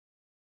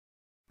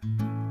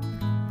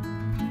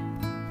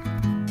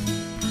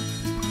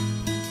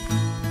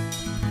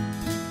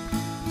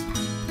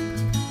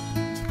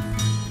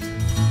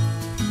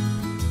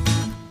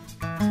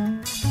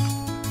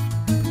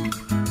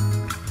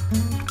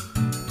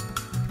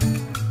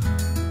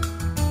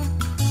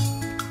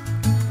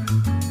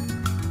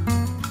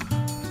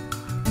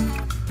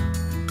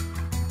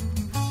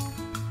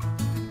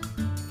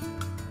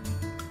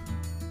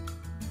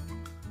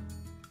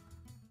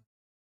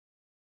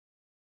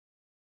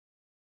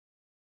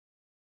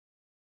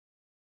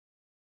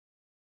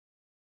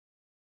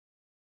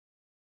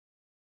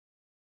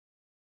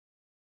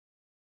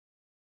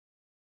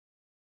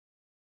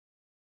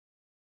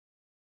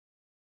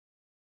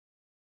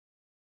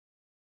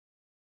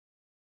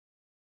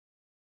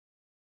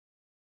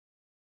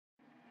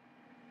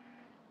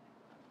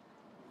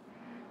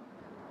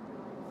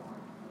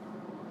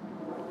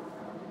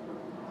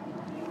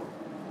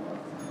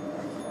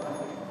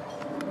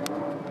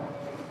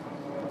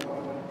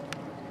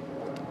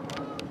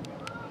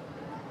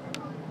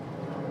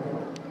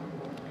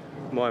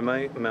My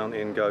mate,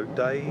 mountain goat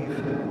Dave,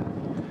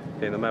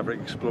 in the Maverick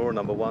Explorer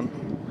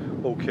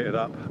 #1, all kitted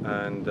up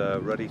and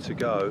ready to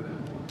go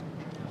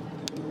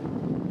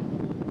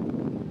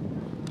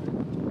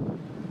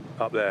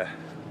up there.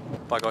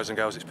 Hi guys and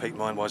girls, it's Pete,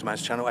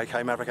 Mindwiseman's channel,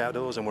 aka Maverick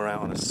Outdoors, and we're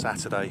out on a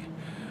Saturday,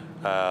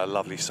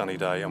 lovely sunny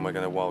day, and we're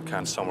going to wild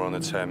can somewhere on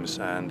the Thames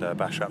and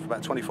bash up for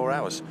about 24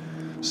 hours.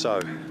 So,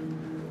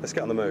 let's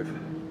get on the move.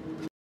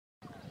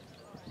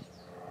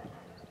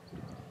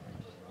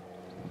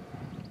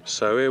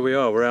 So here we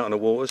are, we're out on the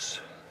waters.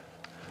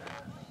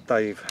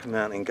 Dave,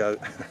 mountain goat,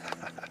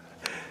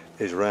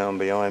 is round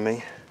behind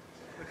me.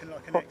 Looking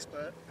like an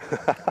expert.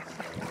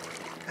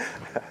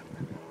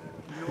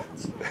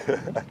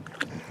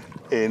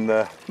 In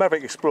the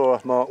Maverick Explorer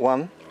Mark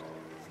 1.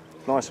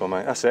 Nice one,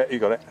 mate, that's it, you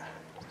got it.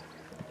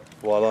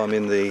 While I'm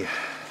in the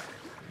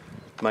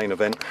main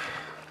event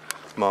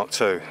Mark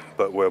 2,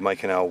 but we're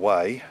making our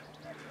way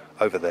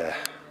over there.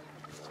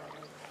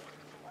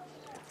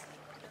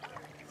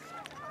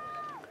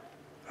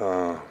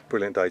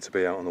 Brilliant day to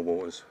be out on the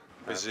waters.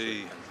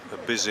 A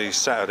busy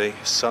Saturday,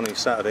 sunny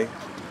Saturday,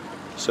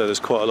 so there's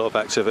quite a lot of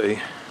activity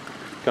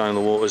going on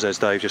the waters. There's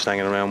Dave just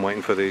hanging around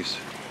waiting for these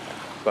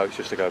boats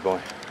just to go by.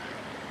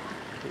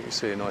 You can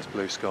see a nice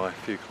blue sky, a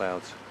few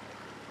clouds.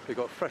 We've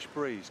got a fresh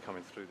breeze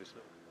coming through this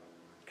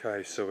little...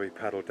 Okay, so we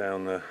paddled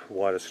down the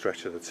wider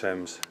stretch of the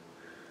Thames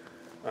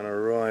and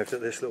arrived at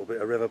this little bit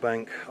of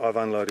riverbank. I've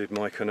unloaded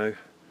my canoe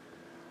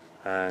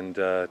and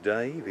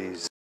Dave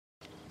is...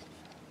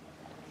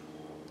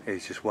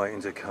 He's just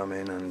waiting to come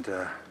in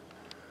and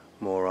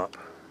moor up.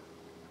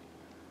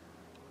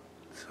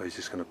 So he's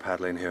just going to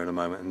paddle in here in a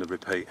moment and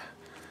repeat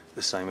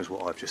the same as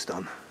what I've just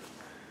done.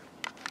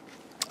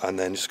 And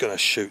then just going to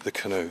shoot the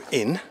canoe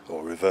in,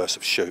 or reverse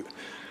of shoot,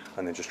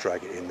 and then just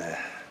drag it in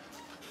there.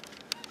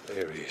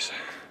 There he is,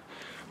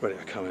 ready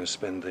to come and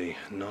spend the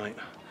night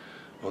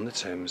on the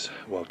Thames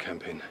while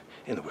camping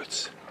in the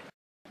woods.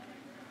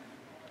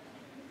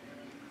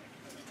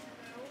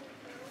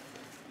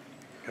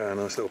 A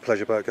nice little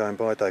pleasure boat going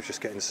by. Dave's just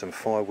getting some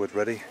firewood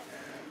ready.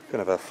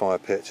 Gonna have our fire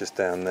pit just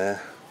down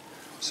there.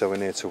 So we're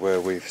near to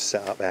where we've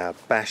set up our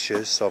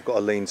bashers. So I've got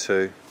a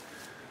lean-to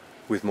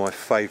with my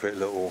favourite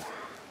little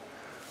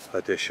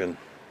addition.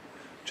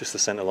 Just the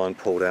centre line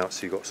pulled out,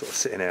 so you've got sort of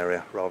sitting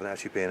area rather than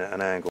actually being at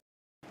an angle.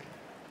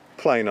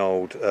 Plain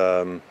old,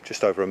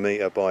 just over 1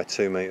 metre by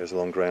 2 metres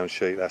long ground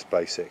sheet. That's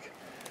basic.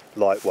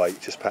 Lightweight,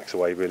 just packs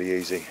away really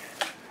easy.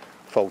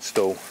 Fold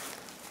stool.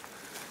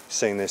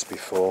 Seen this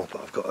before,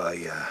 but I've got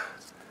a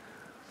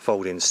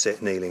fold-in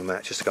sit kneeling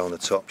mat just to go on the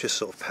top, just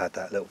sort of pad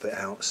that little bit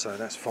out, so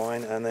that's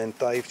fine. And then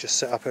Dave just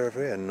set up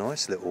over here a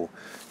nice little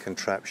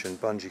contraption,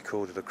 bungee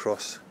corded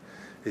across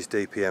his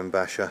DPM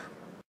basher,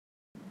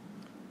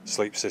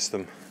 sleep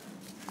system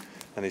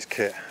and his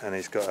kit, and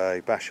he's got a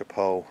basher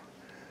pole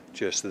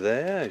just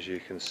there, as you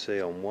can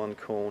see, on one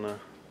corner,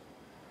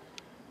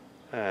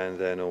 and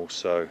then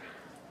also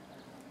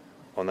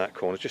on that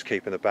corner, just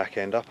keeping the back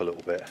end up a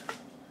little bit.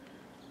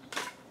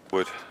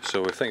 Wood.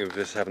 So we're thinking of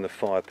just having the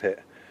fire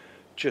pit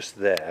just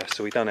there,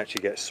 so we don't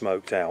actually get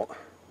smoked out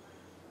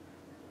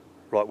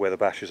right where the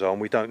bashers are,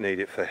 and we don't need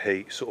it for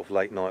heat, sort of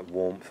late night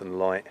warmth and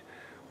light.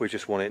 We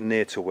just want it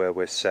near to where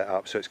we're set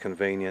up, so it's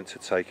convenient to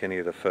take any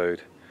of the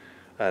food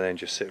and then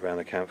just sit around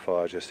the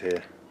campfire just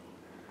here.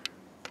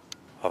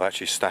 I've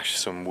actually stashed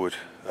some wood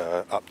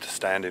up to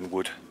standing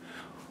wood,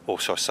 or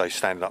should I say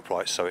standing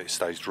upright, so it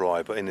stays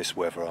dry, but in this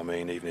weather, I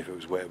mean, even if it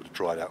was wet, it would have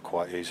dried out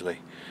quite easily.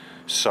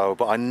 So,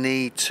 but I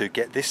need to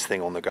get this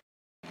thing on the go.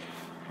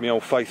 My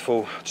old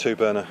faithful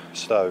 2-burner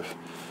stove,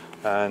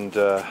 and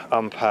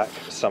unpack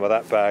some of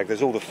that bag.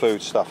 There's all the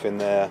food stuff in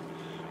there,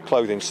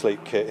 clothing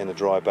sleep kit in the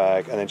dry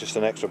bag, and then just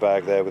an extra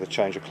bag there with a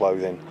change of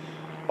clothing.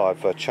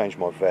 I've changed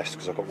my vest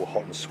because I got all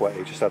hot and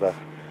sweaty. Just had a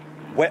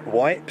wet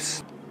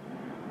wipes,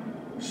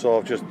 so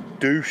I've just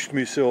douched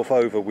myself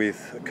over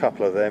with a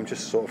couple of them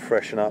just to sort of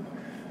freshen up,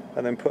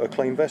 and then put a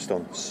clean vest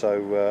on.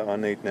 So I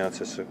need now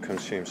to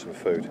consume some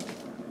food.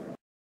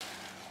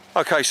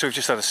 Okay, so we've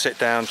just had a sit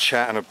down,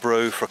 chat and a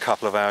brew for a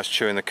couple of hours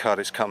chewing the cud.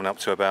 It's coming up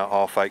to about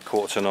 8:30,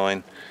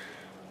 8:45.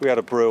 We had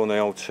a brew on the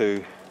old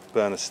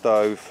 2-burner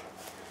stove.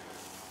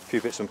 A few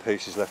bits and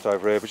pieces left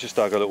over here. We just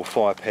dug a little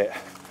fire pit.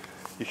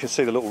 You can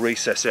see the little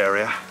recess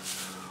area.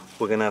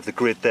 We're going to have the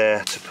grid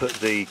there to put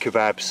the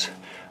kebabs,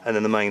 and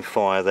then the main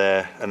fire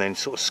there, and then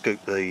sort of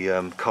scoop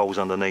the coals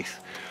underneath.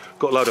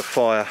 Got a load of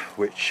fire,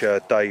 which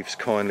Dave's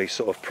kindly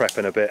sort of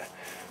prepping a bit.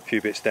 Few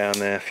bits down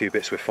there, a few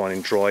bits we're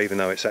finding dry, even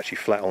though it's actually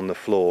flat on the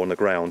floor, on the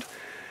ground.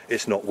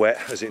 It's not wet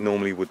as it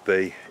normally would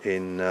be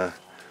in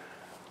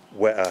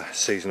wetter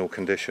seasonal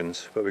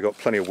conditions, but we've got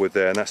plenty of wood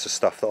there, and that's the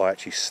stuff that I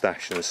actually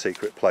stashed in a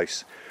secret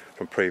place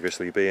from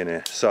previously being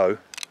here. So,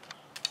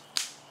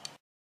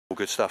 all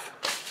good stuff.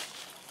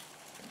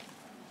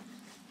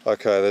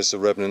 Okay, there's the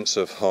remnants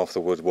of half the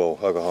wood, well,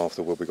 over half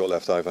the wood we got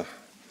left over.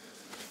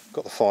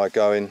 Got the fire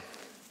going.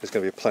 There's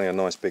going to be plenty of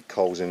nice big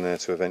coals in there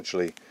to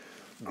eventually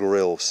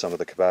grill some of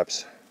the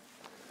kebabs,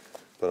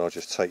 but I'll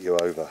just take you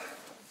over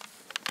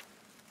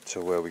to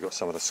where we got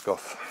some of the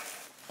scoff.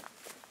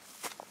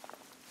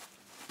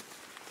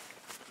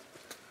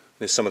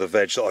 There's some of the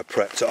veg that I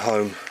prepped at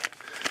home.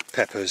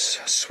 Peppers,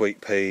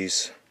 sweet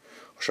peas,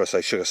 or should I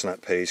say sugar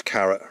snap peas,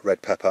 carrot,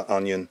 red pepper,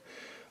 onion,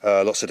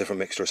 lots of different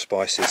mixture of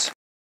spices.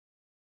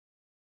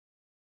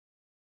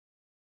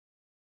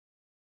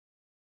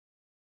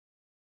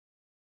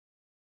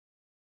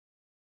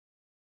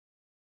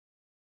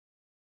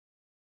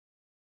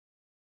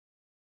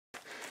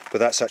 But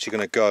that's actually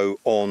going to go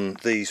on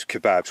these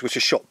kebabs, which are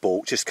shop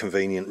bought, just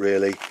convenient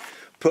really.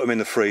 Put them in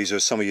the freezer.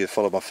 Some of you have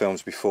followed my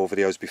films before,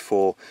 videos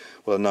before,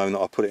 will have known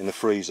that I put it in the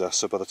freezer,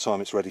 so by the time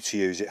it's ready to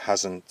use it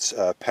hasn't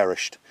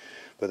perished.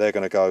 But they're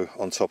going to go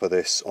on top of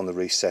this on the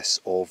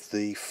recess of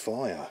the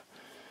fire.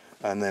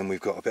 And then we've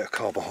got a bit of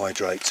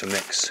carbohydrate to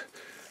mix.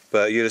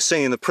 But you'd have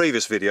seen in the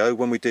previous video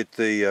when we did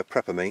the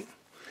prepper meat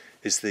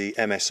is the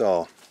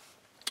MSR,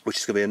 which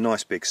is going to be a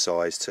nice big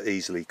size to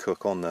easily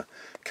cook on the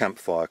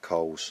campfire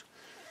coals.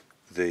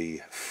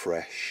 The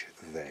fresh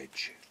veg.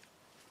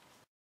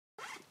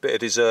 Bit of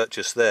dessert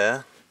just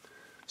there.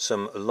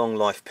 Some long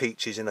life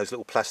peaches in those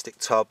little plastic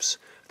tubs.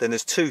 Then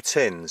there's two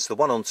tins. The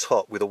one on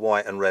top with a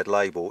white and red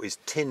label is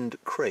tinned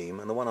cream,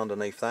 and the one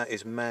underneath that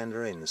is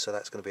mandarins. So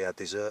that's going to be our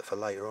dessert for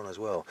later on as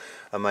well.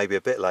 And maybe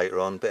a bit later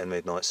on, a bit of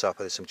midnight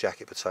supper, there's some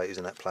jacket potatoes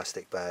in that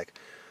plastic bag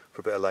for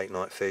a bit of late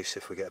night feast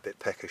if we get a bit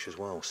peckish as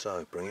well.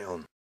 So bring it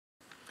on.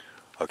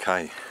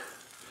 Okay,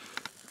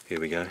 here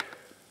we go.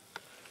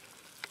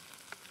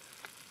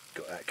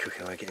 Got that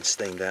cooking away, getting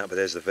steamed out, but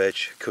there's the veg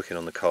cooking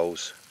on the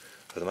coals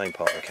for the main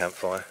part of the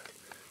campfire.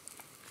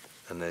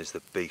 And there's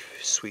the beef,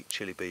 sweet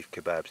chili beef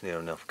kebabs, near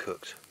enough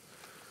cooked.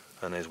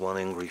 And there's one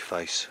angry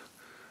face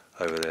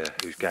over there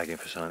who's gagging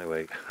for something to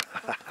eat.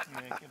 Yeah,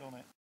 get on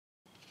it.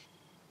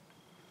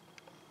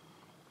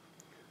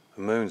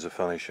 The moon's a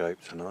funny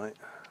shape tonight.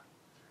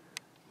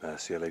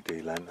 That's the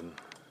LED lantern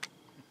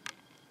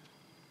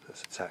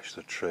that's attached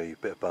to the tree,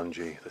 bit of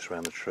bungee that's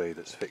around the tree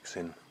that's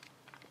fixing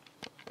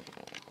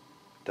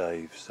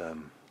Dave's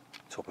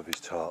top of his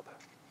tarp.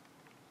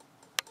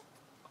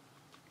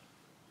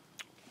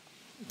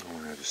 Oh,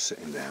 now just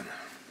sitting down,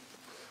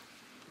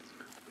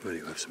 ready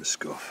to have some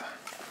scoff.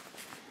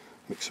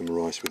 Mix some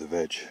rice with the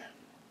veg.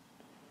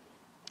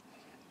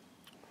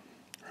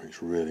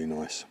 It's really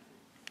nice,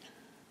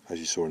 as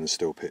you saw in the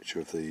still picture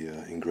of the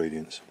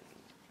ingredients.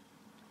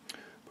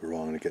 But right,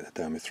 I'm going to get that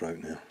down my throat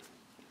now.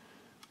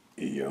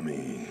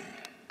 Yummy.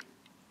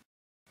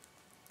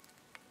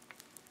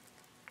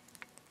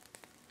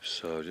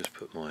 So I just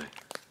put my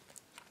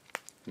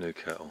new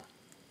kettle,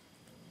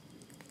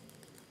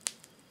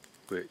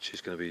 which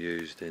is going to be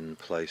used in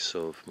place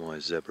of my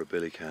Zebra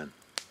billy can.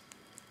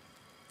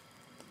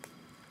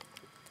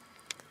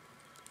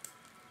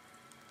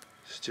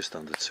 It's just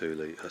under 2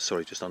 litres,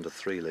 sorry, just under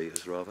 3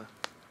 litres rather.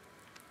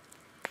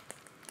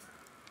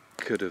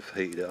 Could have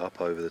heated it up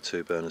over the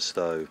 2-burner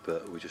stove,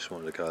 but we just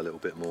wanted to go a little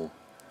bit more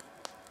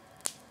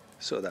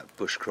sort of that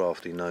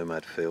bushcrafty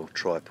nomad feel,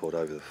 tripod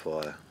over the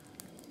fire.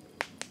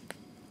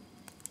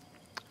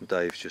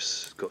 Dave's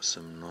just got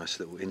some nice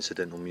little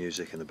incidental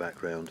music in the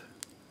background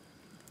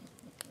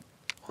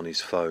on his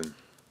phone.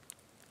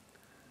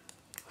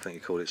 I think he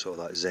called it sort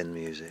of like Zen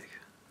music,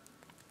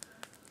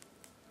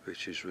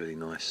 which is really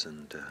nice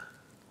and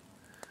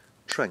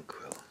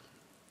tranquil.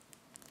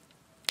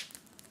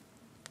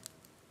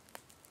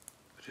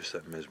 Just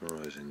that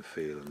mesmerising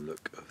feel and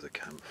look of the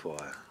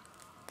campfire.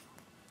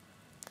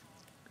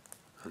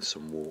 And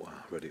some water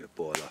ready to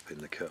boil up in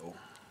the kettle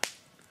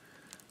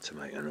to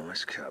make a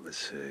nice cup of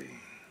tea.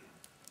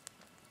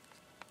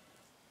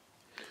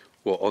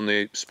 What, on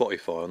the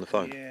Spotify, on the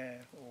phone? Yeah,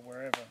 or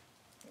wherever.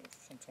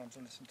 Sometimes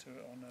I listen to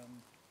it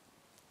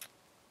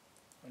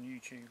on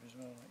YouTube as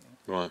well. Like, you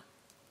know. Right.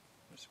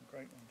 There's some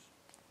great ones.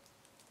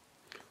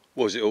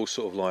 Was it all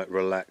sort of like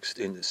relaxed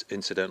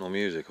incidental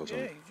music or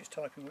something? Yeah, you just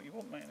type in what you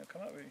want, mate, and it'll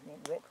come up with it. You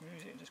want rock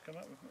music, and just come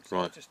up with it. So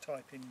Right. I just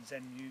type in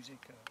Zen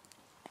music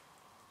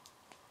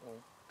or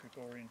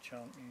Gregorian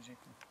chant music,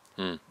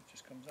 and it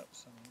just comes up with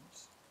something.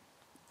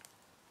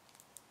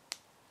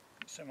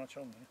 There's so much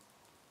on there.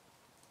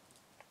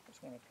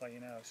 That's one I play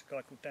now. It's a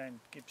guy called Dan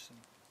Gibson.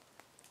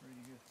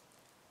 Really good.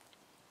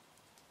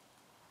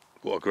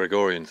 What, a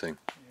Gregorian thing?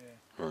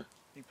 Yeah. Right.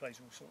 He plays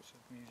all sorts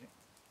of music.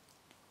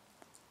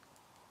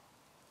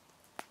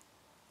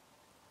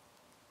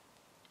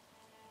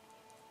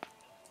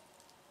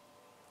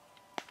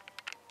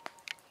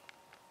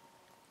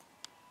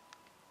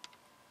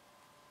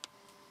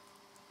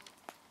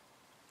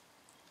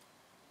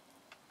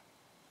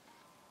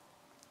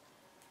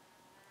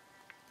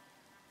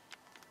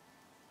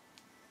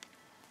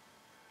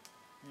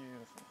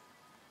 Beautiful.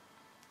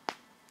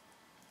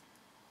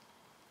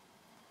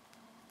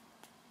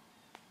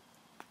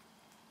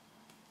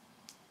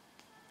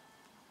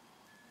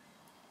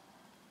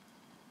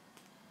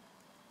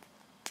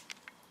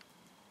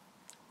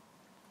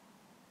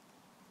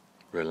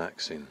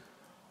 Relaxing.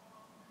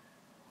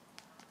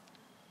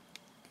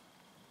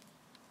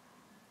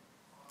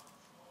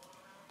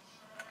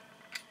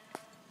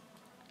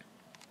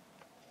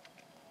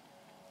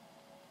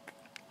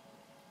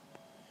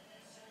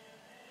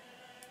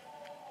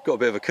 Got a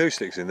bit of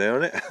acoustics in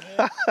there, hasn't it?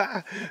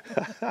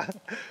 Yeah.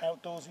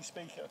 Outdoorsy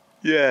speaker.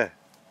 Yeah.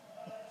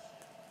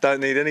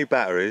 Don't need any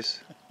batteries.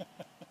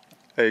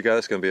 There you go,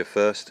 that's going to be a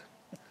first.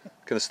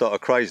 Going to start a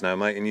craze now,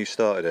 mate, and you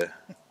started it.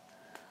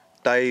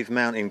 Dave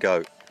Mountain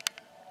Goat.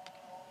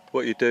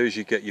 What you do is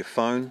you get your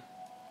phone,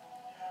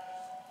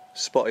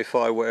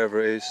 Spotify, whatever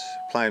it is,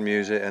 playing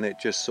music, and it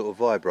just sort of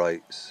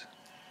vibrates.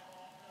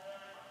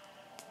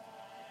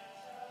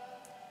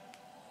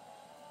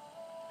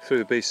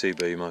 Through the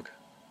BCB mug.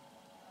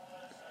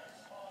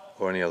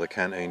 Or any other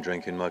canteen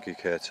drinking mug you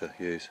care to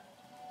use.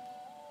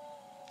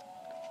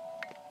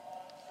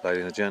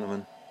 Ladies and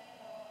gentlemen,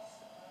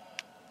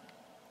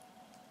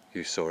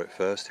 you saw it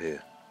first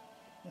here.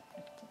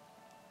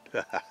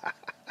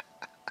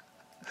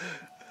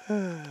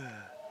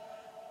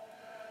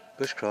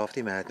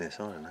 Bushcrafty madness,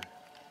 I don't know.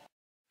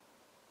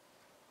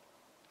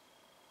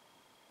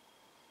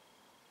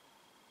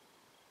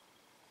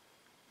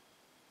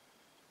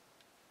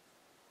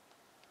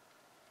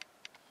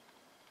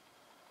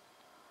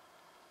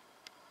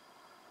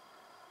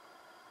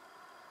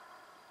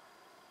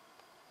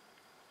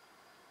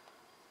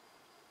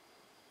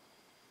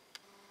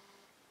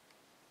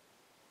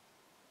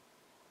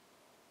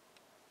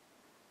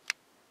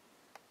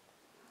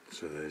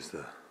 So there's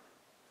the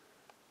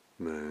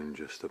moon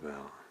just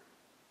about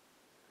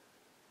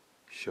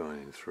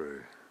shining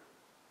through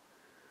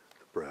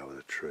the brow of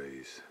the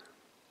trees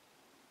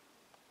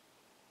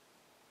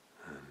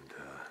and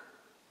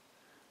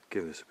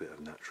giving us a bit of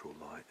natural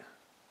light.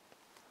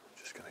 I'm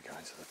just going to go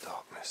into the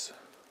darkness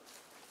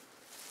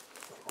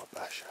with my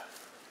basha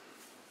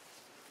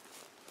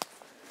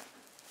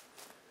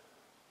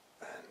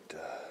and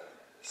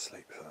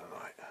sleep for the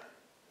night.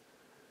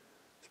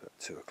 It's about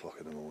 2 o'clock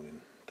in the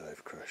morning.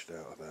 Dave crashed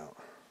out about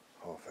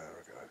half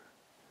hour ago,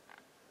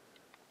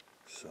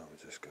 so I'm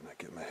just going to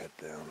get my head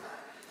down.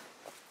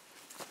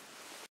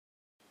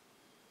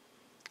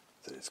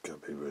 It's going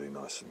to be really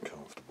nice and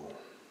comfortable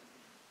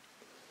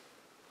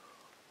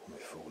on my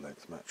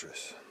full-length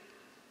mattress.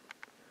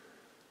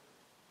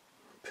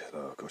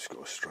 Pillow, I've just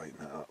got to straighten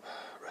that up,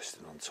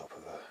 resting on top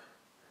of a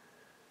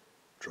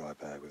dry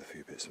bag with a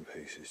few bits and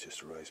pieces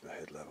just to raise my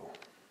head level.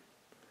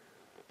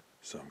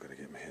 So I'm going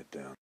to get my head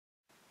down.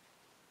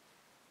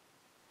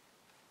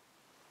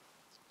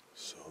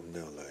 So I'm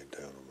now laying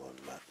down on my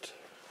mat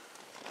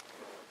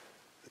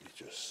that you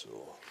just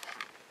saw,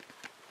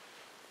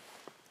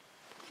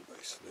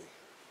 basically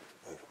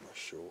over my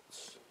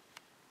shorts.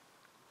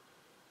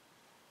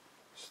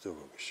 Still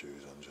got my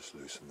shoes on, just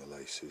loosen the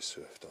laces,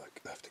 so if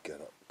I have to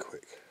get up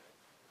quick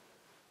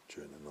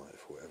during the night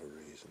for whatever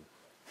reason,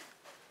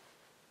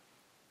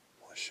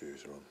 my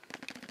shoes are on.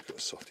 Got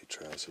softy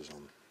trousers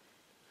on,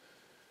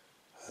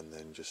 and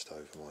then just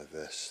over my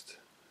vest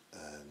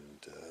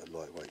and a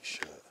lightweight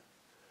shirt.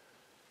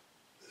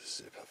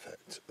 Zip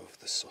effect of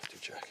the softy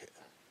jacket,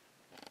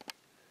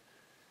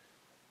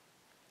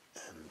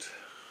 and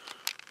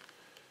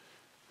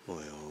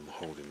my arm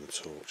holding the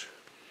torch,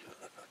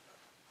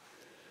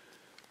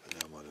 and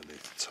now I'm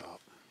underneath the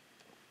tarp.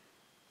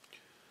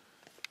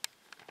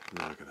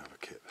 Now I'm going to have a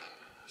kip,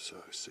 so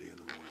see you in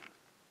the morning.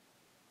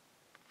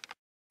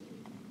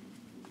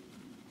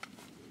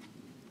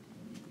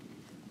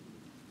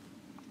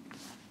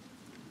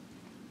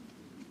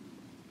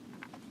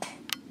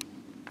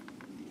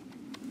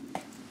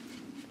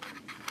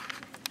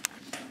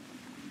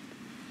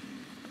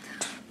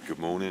 Good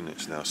morning,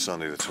 it's now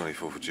Sunday the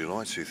 24th of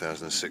July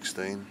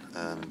 2016,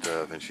 and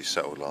eventually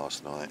settled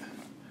last night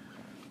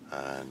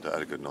and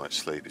had a good night's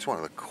sleep. It's one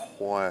of the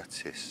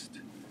quietest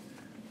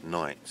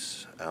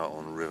nights out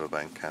on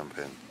riverbank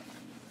camping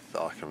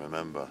that I can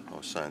remember. I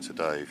was saying to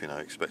Dave, you know,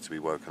 expect to be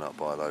woken up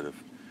by a load of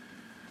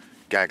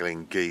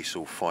gaggling geese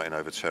all fighting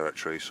over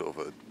territory sort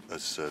of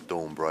as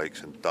dawn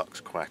breaks and ducks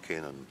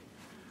quacking,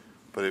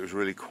 but it was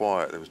really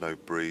quiet. There was no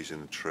breeze in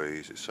the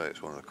trees. It's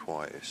one of the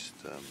quietest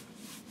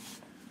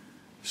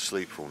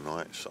sleepful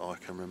nights I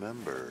can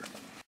remember.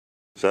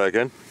 Say that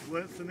again?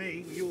 Weren't for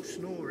me, you're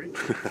snoring.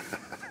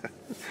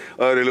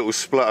 I heard a little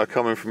splutter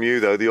coming from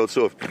you though, the odd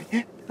sort of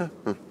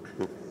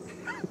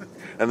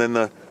and then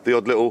the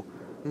odd little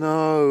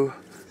no,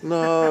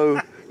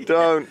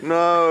 don't,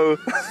 no.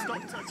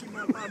 Stop touching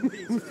my bum,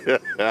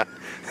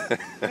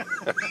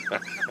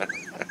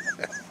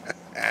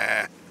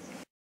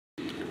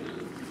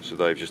 So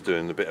Dave's just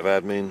doing a bit of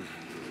admin,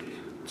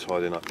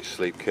 tidying up his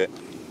sleep kit,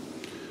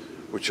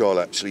 which I'll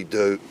actually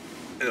do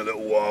in a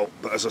little while.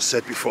 But as I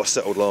said before I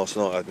settled last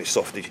night, I had my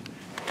softy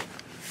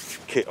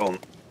kit on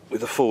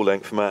with a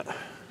full-length mat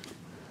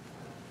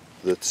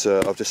that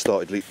I've just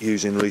started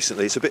using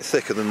recently. It's a bit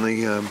thicker than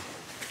the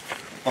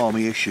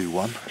Army issue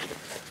one.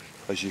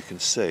 As you can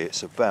see,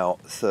 it's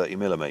about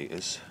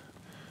 30mm,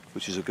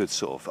 which is a good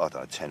sort of, I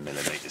don't know,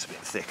 10mm, a bit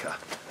thicker.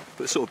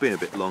 But it's sort of being a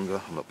bit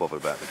longer. I'm not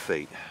bothered about my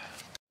feet.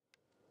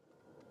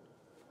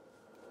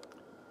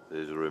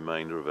 There's a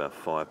remainder of our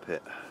fire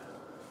pit.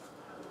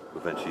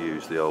 We've eventually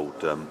used the old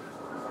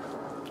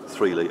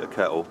 3-litre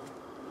kettle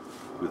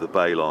with a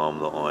bail arm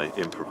that I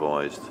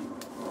improvised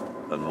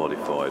and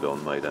modified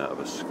on, made out of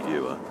a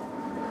skewer,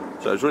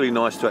 So it was really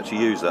nice to actually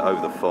use that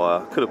over the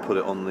fire. Could have put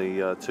it on the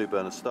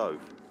 2-burner stove.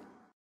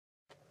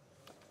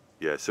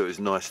 Yeah, so it was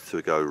nice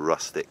to go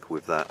rustic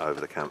with that over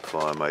the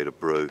campfire, made a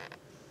brew.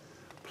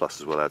 Plus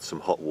as well had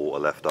some hot water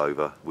left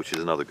over, which is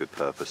another good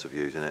purpose of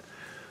using it,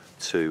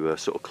 to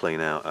sort of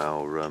clean out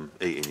our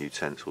eating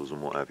utensils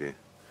and what have you.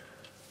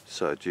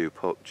 So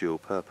dual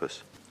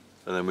purpose.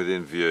 And then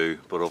within view,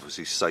 but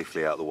obviously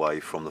safely out of the way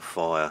from the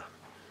fire.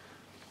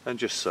 And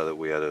just so that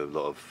we had a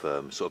lot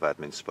of sort of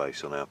admin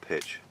space on our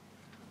pitch.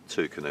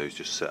 2 canoes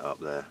just set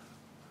up there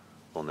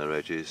on their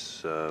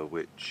edges,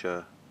 which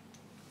were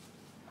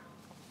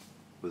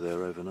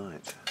there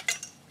overnight.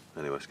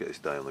 Anyway, let's get this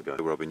day on the go.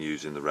 I've been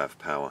using the RAV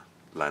Power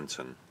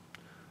lantern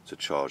to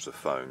charge the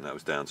phone. That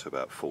was down to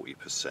about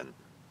 40%.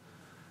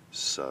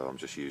 So I'm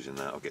just using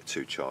that. I'll get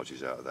 2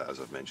 charges out of that, as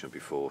I've mentioned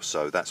before.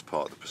 So that's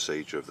part of the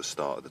procedure of the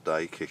start of the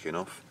day kicking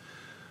off.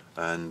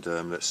 And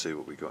let's see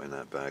what we got in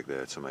that bag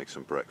there to make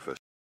some breakfast.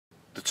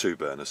 The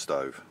 2-burner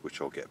stove,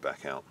 which I'll get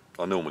back out.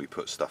 I normally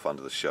put stuff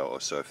under the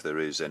shelter, so if there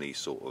is any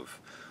sort of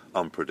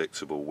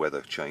unpredictable weather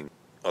change,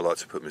 I like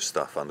to put my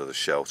stuff under the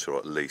shelter, or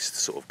at least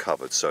sort of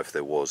covered, so if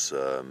there was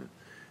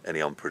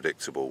any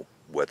unpredictable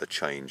weather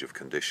change of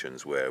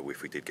conditions, where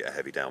if we did get a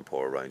heavy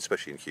downpour or rain,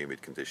 especially in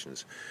humid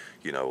conditions,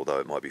 you know, although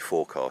it might be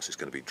forecast it's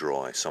going to be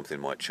dry, something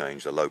might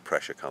change, the low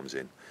pressure comes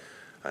in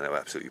and it'll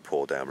absolutely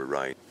pour down with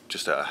rain.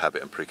 Just out of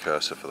habit and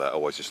precursor for that, I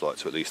always just like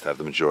to at least have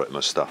the majority of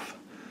my stuff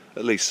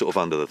at least sort of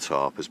under the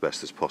tarp as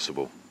best as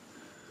possible,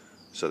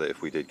 so that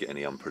if we did get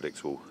any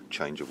unpredictable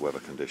change of weather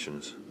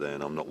conditions,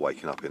 then I'm not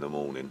waking up in the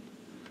morning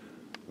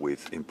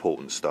with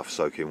important stuff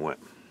soaking wet.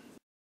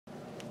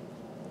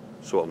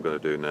 So what I'm going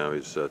to do now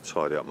is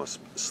tidy up my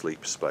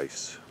sleep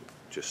space,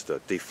 just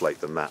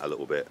deflate the mat a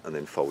little bit and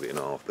then fold it in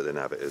half, but then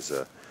have it as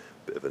a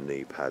bit of a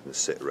knee pad and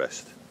sit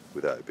rest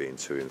without it being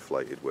too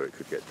inflated where it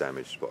could get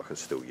damaged, but I can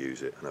still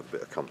use it and have a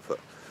bit of comfort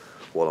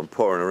while I'm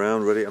pottering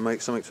around ready to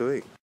make something to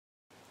eat.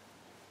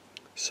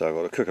 So I've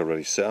got the cooker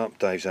ready set up.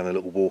 Dave's having a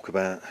little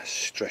walkabout,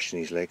 stretching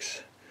his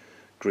legs,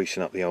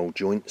 greasing up the old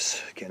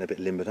joints, getting a bit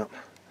limbered up.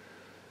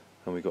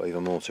 And we've got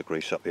even more to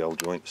grease up the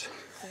old joints.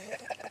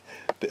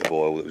 Bit of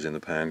oil that was in the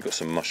pan, got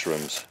some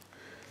mushrooms,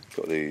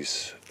 got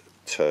these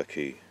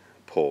turkey,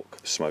 pork,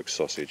 smoked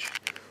sausage,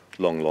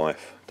 long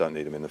life, don't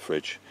need them in the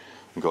fridge.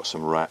 We've got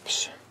some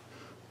wraps,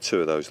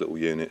 2 of those little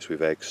units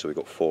with eggs, so we've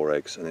got 4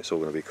 eggs, and it's all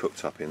going to be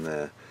cooked up in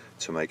there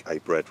to make a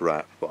bread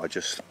wrap. But I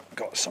just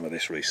got some of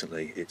this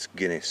recently. It's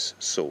Guinness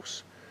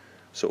sauce,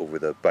 sort of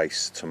with a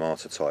base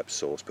tomato type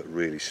sauce, but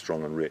really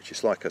strong and rich.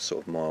 It's like a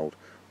sort of mild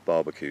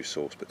barbecue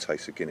sauce, but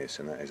tastes of Guinness,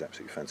 and that is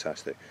absolutely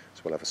fantastic.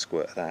 So we'll have a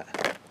squirt of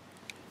that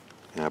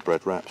in our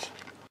bread wraps.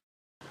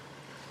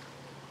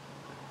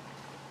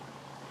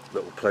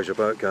 Little pleasure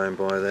boat going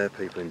by there,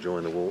 people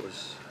enjoying the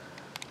waters,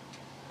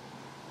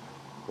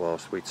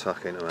 whilst we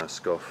tuck into our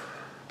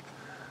scoff.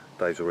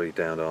 Dave's already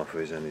downed half of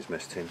his and his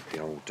mess tin, the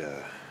old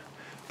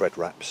bread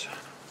wraps,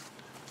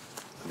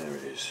 and there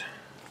it is,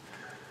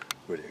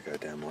 ready to go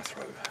down my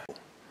throat.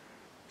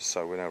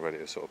 So we're now ready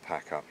to sort of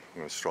pack up. I'm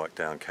going to strike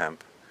down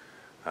camp,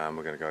 and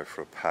we're going to go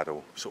for a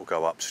paddle, sort of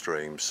go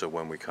upstream, so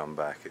when we come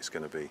back it's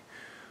going to be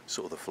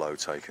sort of the flow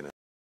taking it.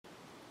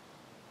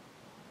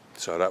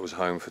 So that was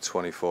home for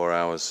 24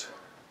 hours.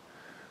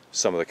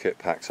 Some of the kit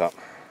packed up.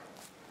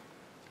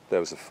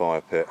 There was the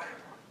fire pit,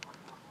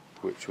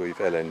 which we've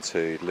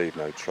LNT'd, leave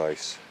no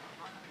trace.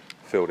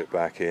 Filled it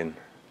back in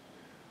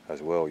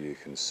as well, you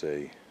can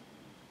see.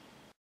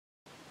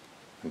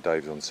 And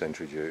Dave's on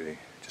sentry duty,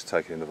 just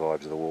taking in the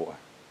vibes of the water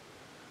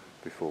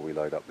before we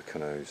load up the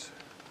canoes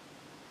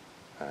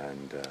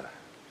and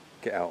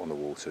get out on the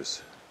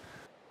waters.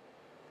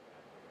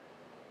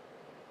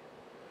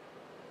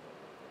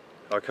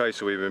 Okay,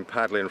 so we've been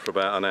paddling for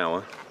about an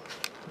hour.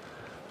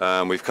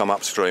 We've come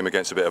upstream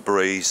against a bit of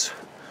breeze,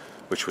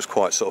 which was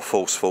quite sort of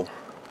forceful.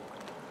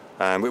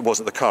 It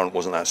wasn't, the current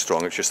wasn't that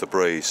strong, it's just the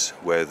breeze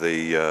where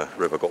the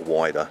river got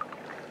wider.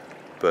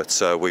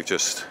 But we've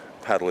just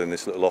paddled in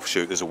this little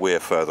offshoot. There's a weir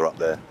further up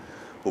there.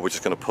 Well, we're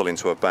just going to pull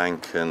into a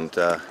bank and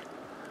have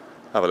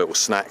a little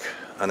snack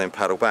and then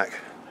paddle back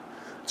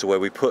to where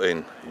we put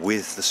in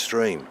with the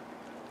stream.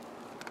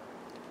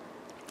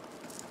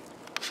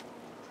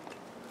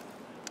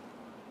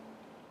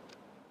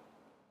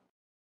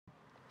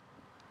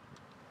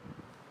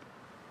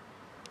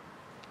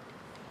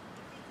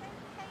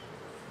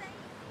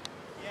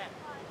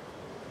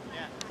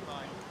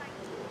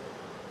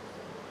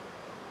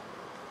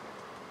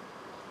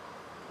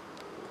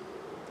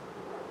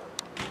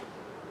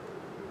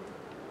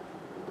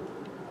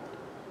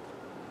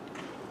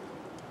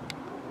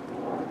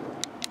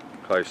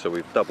 Okay, so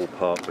we've double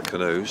parked the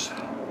canoes.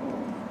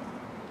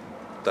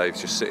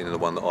 Dave's just sitting in the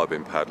one that I've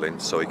been paddling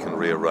so he can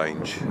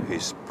rearrange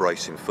his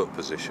bracing foot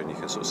position. You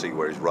can sort of see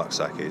where his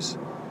rucksack is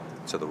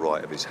to the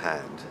right of his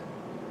hand.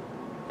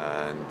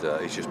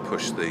 And he's just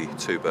pushed the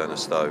 2-burner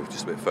stove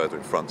just a bit further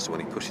in front, so when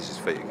he pushes his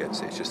feet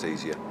against it, it's just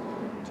easier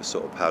to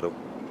sort of paddle.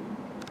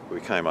 But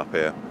we came up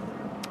here,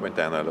 went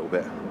down there a little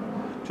bit,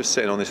 just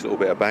sitting on this little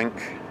bit of bank,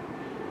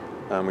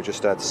 and we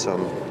just had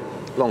some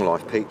long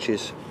life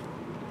peaches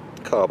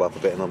carb up a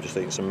bit and I'm just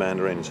eating some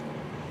mandarins.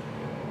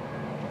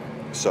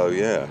 So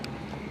yeah,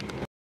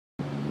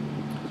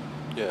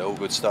 all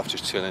good stuff,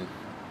 just chilling.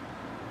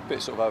 A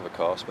bit sort of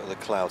overcast, but the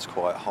cloud's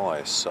quite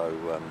high, so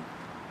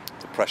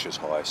the pressure's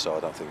high, so I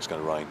don't think it's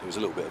going to rain. It was a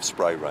little bit of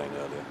spray rain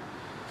earlier,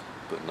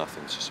 but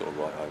nothing to sort of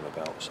write home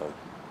about, so.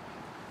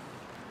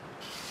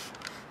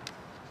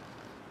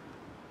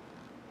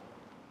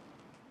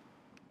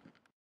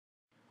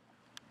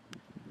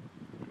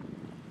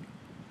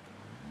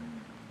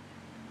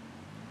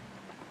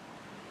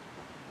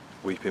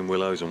 Weeping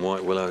willows and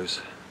white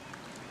willows.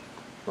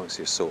 Nice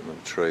the assortment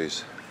of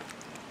trees.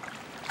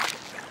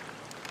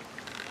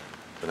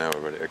 But now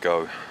we're ready to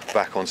go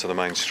back onto the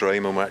main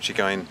stream, and we're actually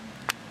going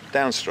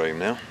downstream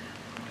now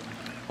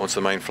onto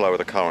the main flow of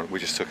the current. We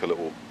just took a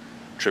little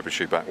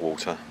tributary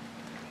backwater,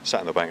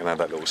 sat on the bank and had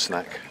that little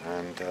snack,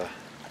 and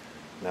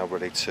now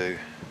ready to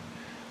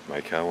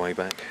make our way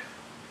back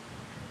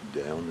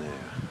down there.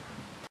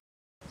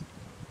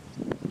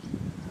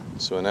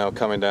 So we're now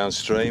coming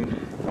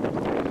downstream.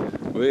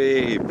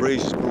 Whee,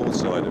 breeze is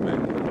broadside of me.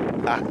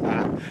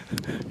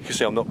 You can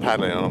see I'm not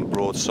paddling and I'm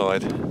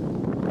broadside.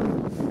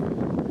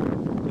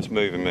 It's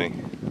moving me.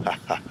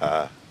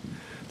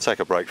 Take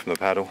a break from the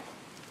paddle.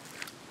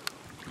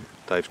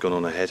 Dave's gone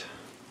on ahead.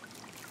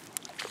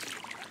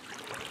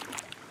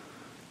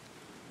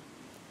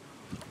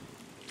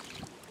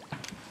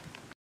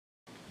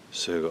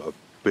 So we've got a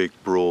big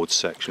broad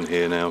section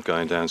here now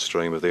going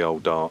downstream of the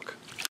old dark.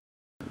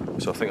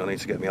 So I think I need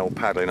to get my old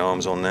paddling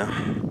arms on now.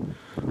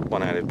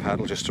 One-handed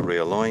paddle just to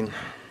realign,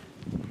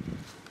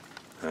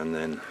 and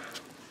then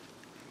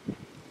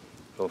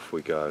off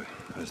we go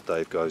as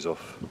Dave goes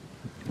off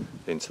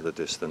into the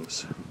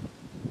distance.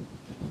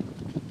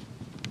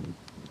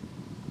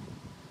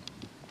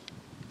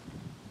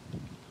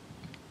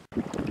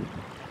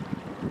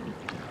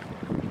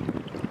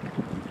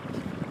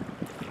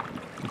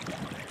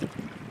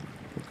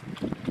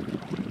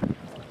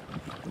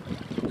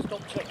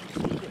 Stop checking to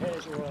see if your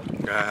hair's alright.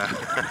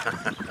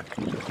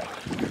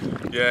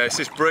 Yeah, it's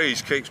this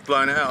breeze keeps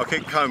blowing it out. I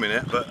keep combing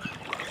it, but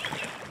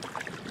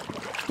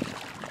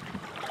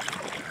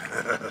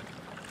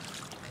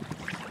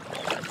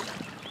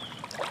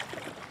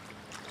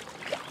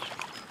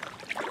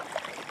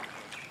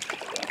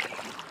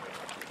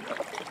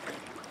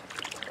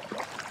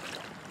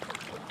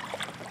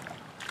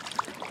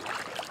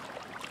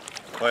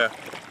oh yeah.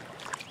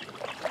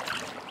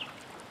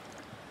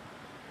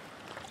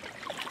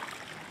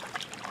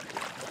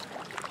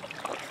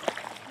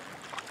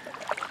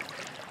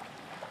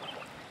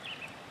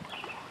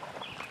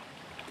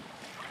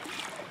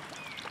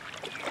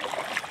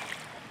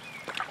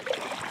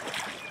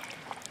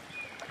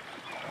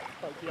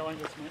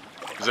 Behind us,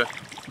 mate. Is it?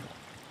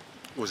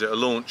 Was it a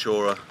launch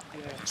or a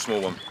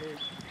small one?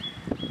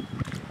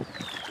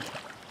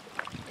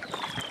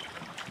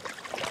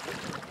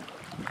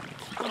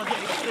 When I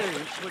get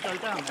experience, we'll go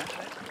down that.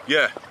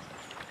 Yeah.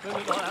 It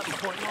look like that'd be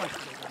quite nice to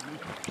go down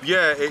there.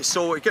 Yeah,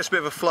 it gets a bit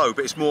of a flow,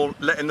 but it's more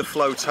letting the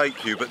flow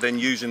take you, but then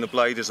using the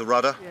blade as a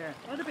rudder. Yeah,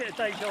 I had a bit of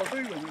deja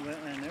vu when we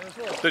went down there as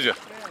well. Did you?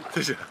 Yeah.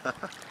 Did you? Yeah.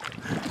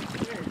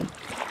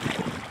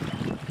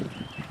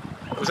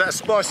 Was that a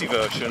spicy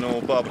version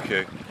or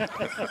barbecue?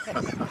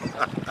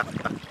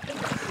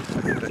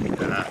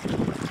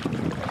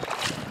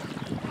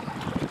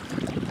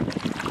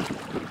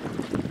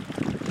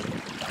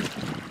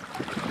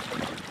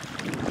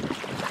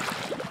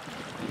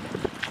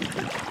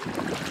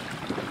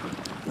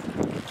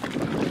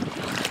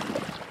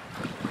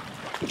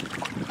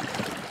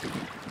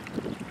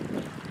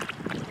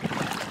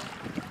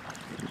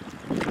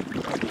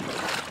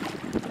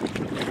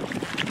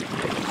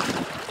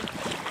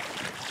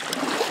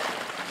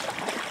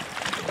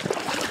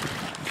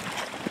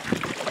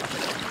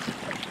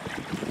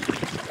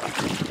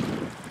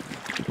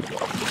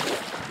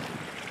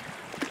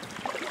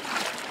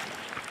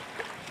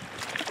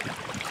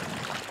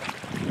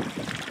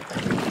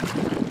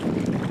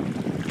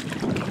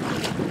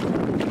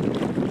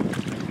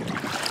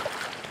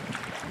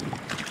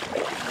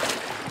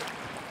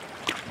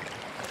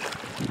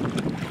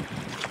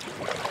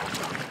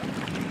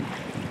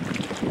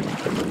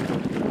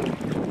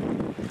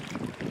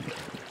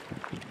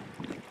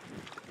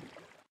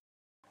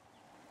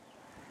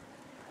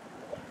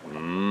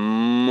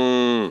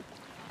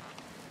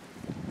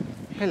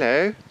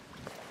 Hello.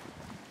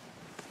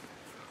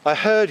 I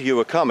heard you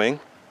were coming.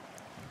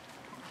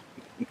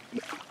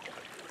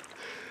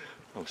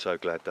 I'm so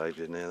glad Dave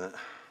didn't hear that.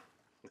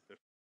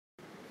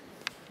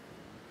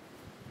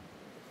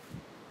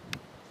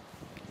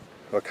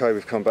 Okay,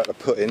 we've come back to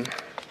Putting,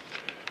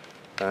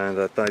 and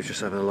Dave's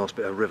just having a last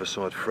bit of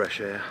riverside fresh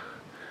air.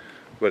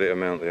 Ready to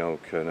mount the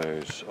old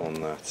canoes on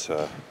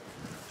that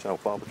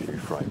old barbecue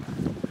frame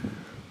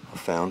I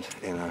found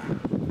in a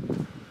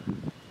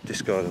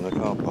discard in the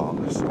car park.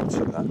 So I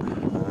took that,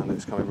 and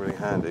it's coming really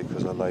handy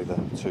because I lay the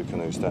two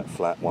canoes stacked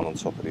flat, one on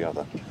top of the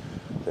other,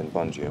 then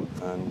bungee them,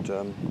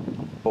 and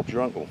Bob's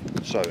your uncle.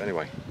 So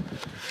anyway,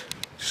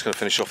 just going to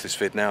finish off this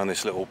vid now in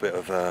this little bit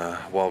of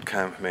wild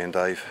camp, me and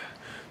Dave,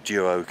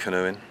 duo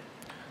canoeing.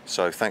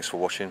 So thanks for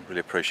watching,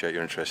 really appreciate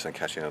your interest, and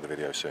catch you in another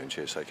video soon.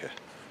 Cheers, take care.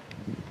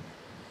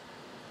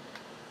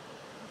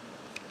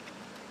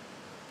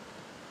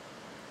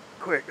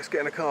 Quick, let's get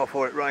in the car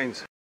before it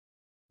rains.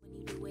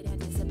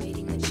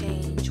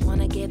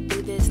 Wanna get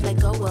through this, let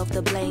go of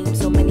the blame.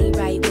 So many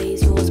right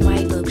ways, yours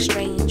might look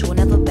strange. We'll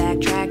never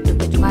backtrack, do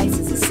it twice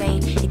is the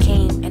same. It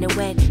came and it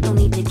went, no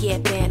need to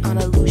get bent on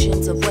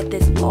illusions of what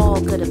this all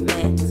could have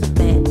meant.